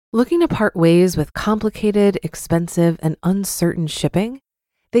Looking to part ways with complicated, expensive, and uncertain shipping?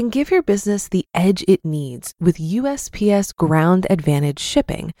 Then give your business the edge it needs with USPS Ground Advantage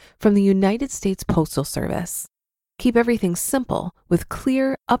shipping from the United States Postal Service. Keep everything simple with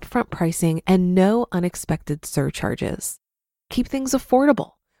clear, upfront pricing and no unexpected surcharges. Keep things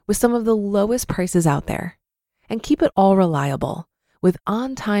affordable with some of the lowest prices out there. And keep it all reliable with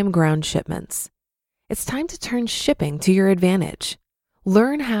on-time ground shipments. It's time to turn shipping to your advantage.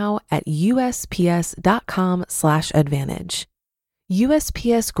 Learn how at USPS.com/advantage.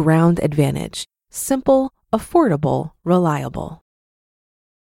 USPS Ground Advantage. Simple, affordable, reliable.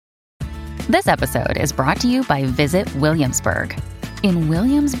 This episode is brought to you by Visit Williamsburg. In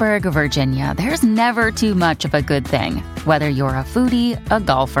Williamsburg, Virginia, there's never too much of a good thing. Whether you're a foodie, a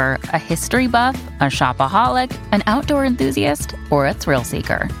golfer, a history buff, a shopaholic, an outdoor enthusiast, or a thrill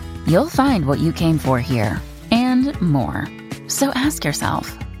seeker, you'll find what you came for here and more. So ask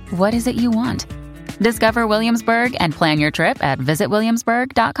yourself, what is it you want? Discover Williamsburg and plan your trip at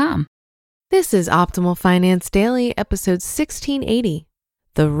visitwilliamsburg.com. This is Optimal Finance Daily, episode 1680.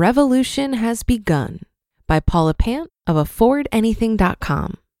 The Revolution Has Begun by Paula Pant of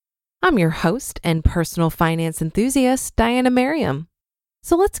AffordAnything.com. I'm your host and personal finance enthusiast, Diana Merriam.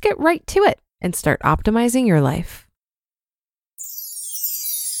 So let's get right to it and start optimizing your life.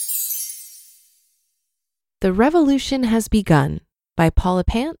 The Revolution Has Begun by Paula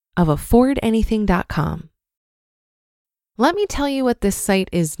Pant of AffordAnything.com. Let me tell you what this site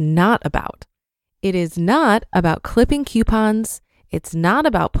is not about. It is not about clipping coupons. It's not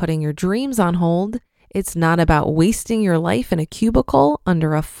about putting your dreams on hold. It's not about wasting your life in a cubicle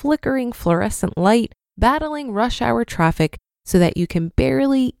under a flickering fluorescent light, battling rush hour traffic so that you can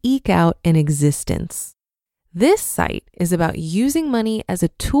barely eke out an existence. This site is about using money as a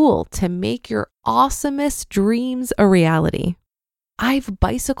tool to make your awesomest dreams a reality. I've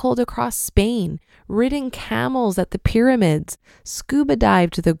bicycled across Spain, ridden camels at the pyramids, scuba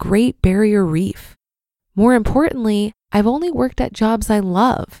dived to the Great Barrier Reef. More importantly, I've only worked at jobs I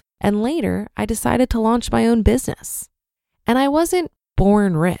love, and later I decided to launch my own business. And I wasn't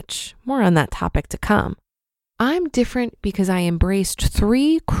born rich, more on that topic to come. I'm different because I embraced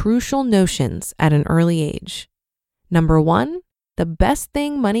 3 crucial notions at an early age. Number 1, the best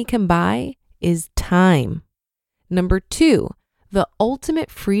thing money can buy is time. Number 2, the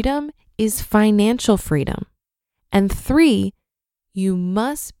ultimate freedom is financial freedom. And 3, you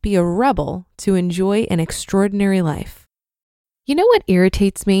must be a rebel to enjoy an extraordinary life. You know what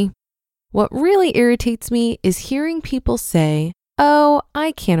irritates me? What really irritates me is hearing people say, "Oh,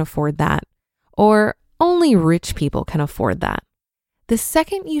 I can't afford that," or "Only rich people can afford that." The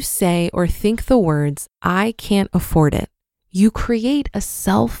second you say or think the words, "I can't afford it," you create a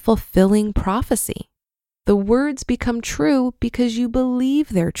self-fulfilling prophecy. The words become true because you believe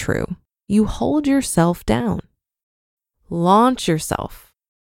they're true. You hold yourself down. Launch yourself.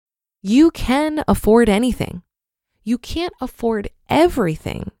 You can afford anything. You can't afford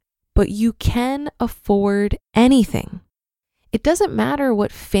everything, but you can afford anything. It doesn't matter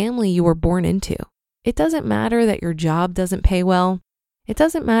what family you were born into. It doesn't matter that your job doesn't pay well. It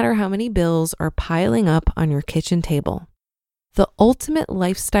doesn't matter how many bills are piling up on your kitchen table. The ultimate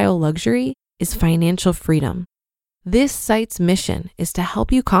lifestyle luxury is financial freedom. This site's mission is to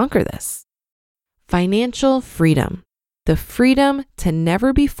help you conquer this. Financial freedom, the freedom to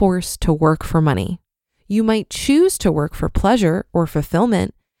never be forced to work for money. You might choose to work for pleasure or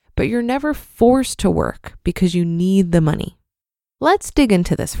fulfillment, but you're never forced to work because you need the money. Let's dig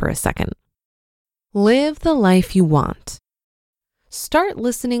into this for a second. Live the life you want. Start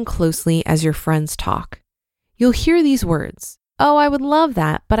listening closely as your friends talk. You'll hear these words, "Oh, I would love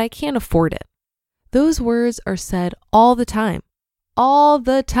that, but I can't afford it." Those words are said all the time. All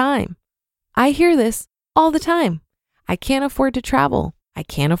the time. I hear this all the time. I can't afford to travel. I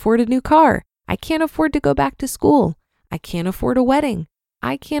can't afford a new car. I can't afford to go back to school. I can't afford a wedding.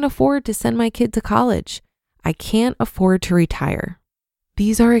 I can't afford to send my kid to college. I can't afford to retire.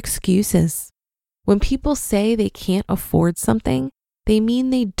 These are excuses. When people say they can't afford something, they mean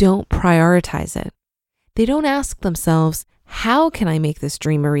they don't prioritize it. They don't ask themselves, how can I make this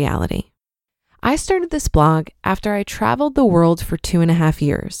dream a reality? I started this blog after I traveled the world for 2.5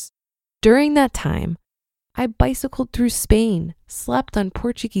 years. During that time, I bicycled through Spain, slept on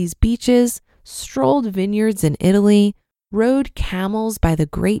Portuguese beaches, strolled vineyards in Italy, rode camels by the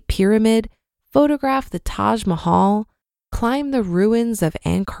Great Pyramid, photographed the Taj Mahal, climbed the ruins of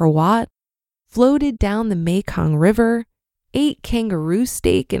Angkor Wat, floated down the Mekong River, ate kangaroo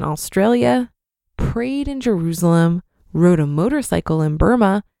steak in Australia, prayed in Jerusalem, rode a motorcycle in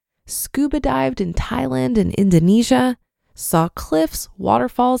Burma, scuba dived in Thailand and Indonesia, saw cliffs,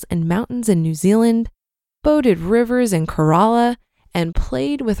 waterfalls, and mountains in New Zealand, boated rivers in Kerala, and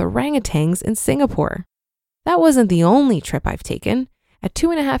played with orangutans in Singapore. That wasn't the only trip I've taken. At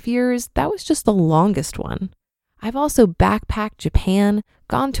 2.5 years, that was just the longest one. I've also backpacked Japan,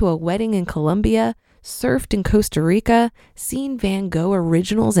 gone to a wedding in Colombia, surfed in Costa Rica, seen Van Gogh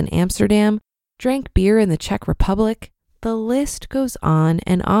originals in Amsterdam, drank beer in the Czech Republic. The list goes on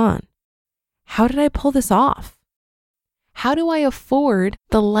and on. How did I pull this off? How do I afford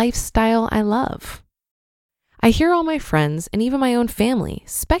the lifestyle I love? I hear all my friends and even my own family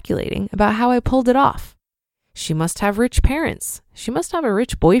speculating about how I pulled it off. She must have rich parents. She must have a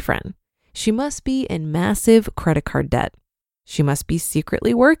rich boyfriend. She must be in massive credit card debt. She must be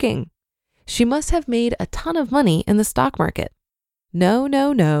secretly working. She must have made a ton of money in the stock market. No,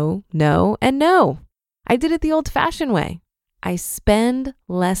 no, no, no, and no. I did it the old-fashioned way. I spend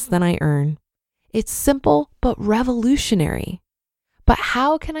less than I earn. It's simple but revolutionary. But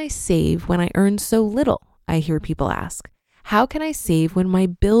how can I save when I earn so little? I hear people ask. How can I save when my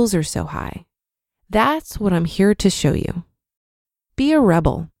bills are so high? That's what I'm here to show you. Be a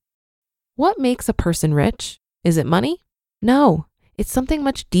rebel. What makes a person rich? Is it money? No, it's something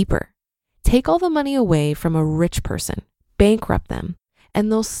much deeper. Take all the money away from a rich person, bankrupt them,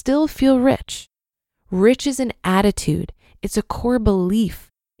 and they'll still feel rich. Rich is an attitude. It's a core belief.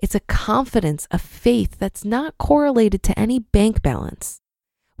 It's a confidence, a faith that's not correlated to any bank balance.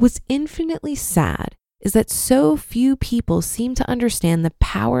 What's infinitely sad is that so few people seem to understand the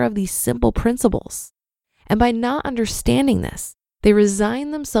power of these simple principles. And by not understanding this, they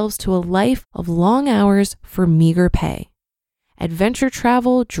resign themselves to a life of long hours for meager pay. Adventure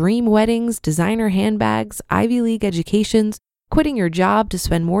travel, dream weddings, designer handbags, Ivy League educations, quitting your job to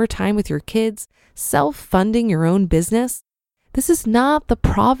spend more time with your kids, self-funding your own business. This is not the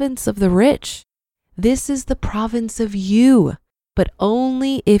province of the rich. This is the province of you, but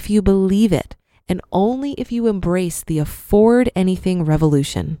only if you believe it and only if you embrace the afford anything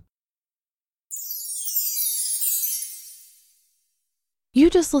revolution. You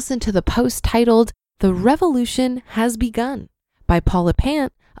just listened to the post titled, "The Revolution Has Begun" by Paula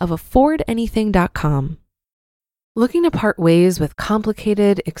Pant of affordanything.com. Looking to part ways with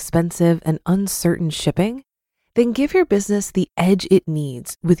complicated, expensive, and uncertain shipping? Then give your business the edge it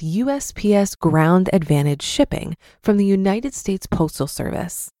needs with USPS Ground Advantage shipping from the United States Postal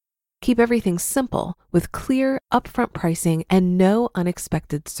Service. Keep everything simple with clear, upfront pricing and no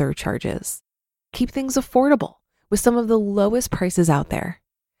unexpected surcharges. Keep things affordable with some of the lowest prices out there.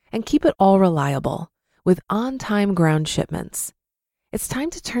 And keep it all reliable with on-time ground shipments. It's time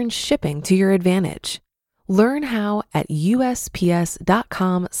to turn shipping to your advantage. Learn how at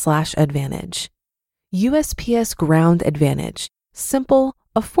USPS.com/advantage. USPS Ground Advantage. Simple,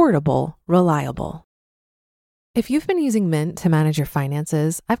 affordable, reliable. If you've been using Mint to manage your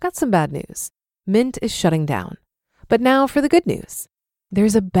finances, I've got some bad news. Mint is shutting down. But now for the good news.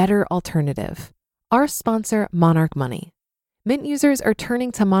 There's a better alternative. Our sponsor, Monarch Money. Mint users are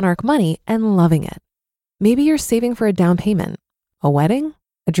turning to Monarch Money and loving it. Maybe you're saving for a down payment, a wedding,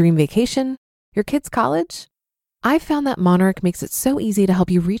 a dream vacation, your kids' college. I've found that Monarch makes it so easy to help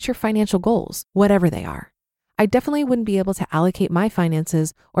you reach your financial goals, whatever they are. I definitely wouldn't be able to allocate my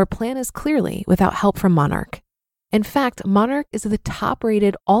finances or plan as clearly without help from Monarch. In fact, Monarch is the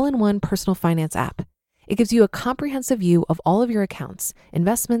top-rated all-in-one personal finance app. It gives you a comprehensive view of all of your accounts,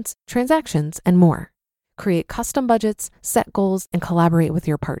 investments, transactions, and more. Create custom budgets, set goals, and collaborate with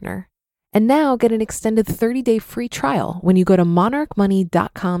your partner. And now get an extended 30-day free trial when you go to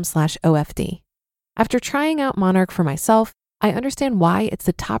monarchmoney.com/OFD. After trying out Monarch for myself, I understand why it's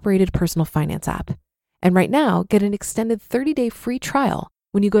the top-rated personal finance app. And right now, get an extended 30-day free trial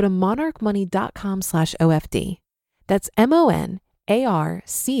when you go to monarchmoney.com/OFD. That's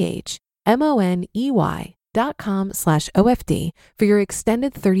monarchmoney.com/OFD for your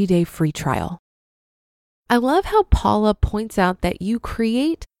extended 30-day free trial. I love how Paula points out that you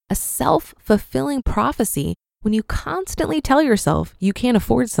create a self-fulfilling prophecy when you constantly tell yourself you can't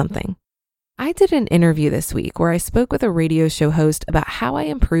afford something. I did an interview this week where I spoke with a radio show host about how I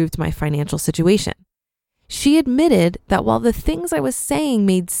improved my financial situation. She admitted that while the things I was saying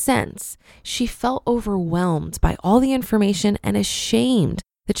made sense, she felt overwhelmed by all the information and ashamed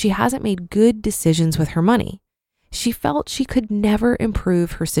that she hasn't made good decisions with her money. She felt she could never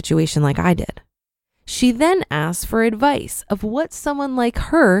improve her situation like I did. She then asked for advice of what someone like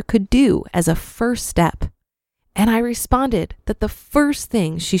her could do as a first step. And I responded that the first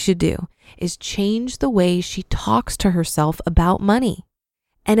thing she should do is change the way she talks to herself about money.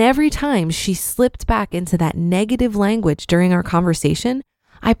 And every time she slipped back into that negative language during our conversation,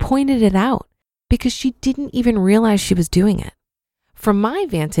 I pointed it out because she didn't even realize she was doing it. From my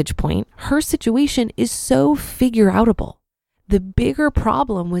vantage point, her situation is so figure-outable. The bigger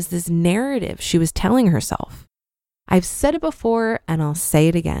problem was this narrative she was telling herself. I've said it before and I'll say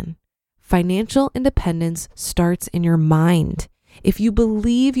it again. Financial independence starts in your mind. If you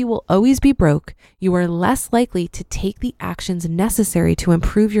believe you will always be broke, you are less likely to take the actions necessary to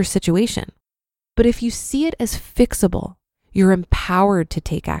improve your situation. But if you see it as fixable, you're empowered to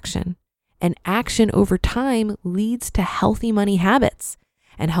take action. And action over time leads to healthy money habits.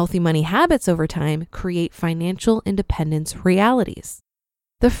 And healthy money habits over time create financial independence realities.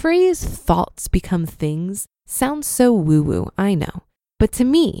 The phrase thoughts become things sounds so woo-woo, I know. But to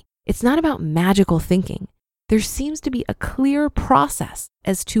me, it's not about magical thinking. There seems to be a clear process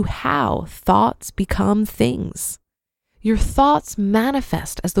as to how thoughts become things. Your thoughts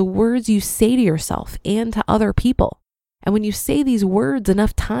manifest as the words you say to yourself and to other people. And when you say these words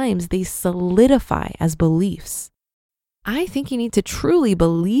enough times, they solidify as beliefs. I think you need to truly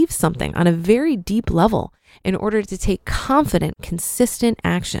believe something on a very deep level in order to take confident, consistent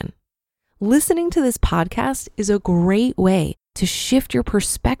action. Listening to this podcast is a great way to shift your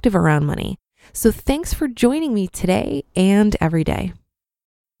perspective around money. So thanks for joining me today and every day.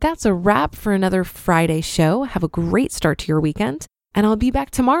 That's a wrap for another Friday show. Have a great start to your weekend, and I'll be back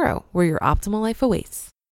tomorrow where your optimal life awaits.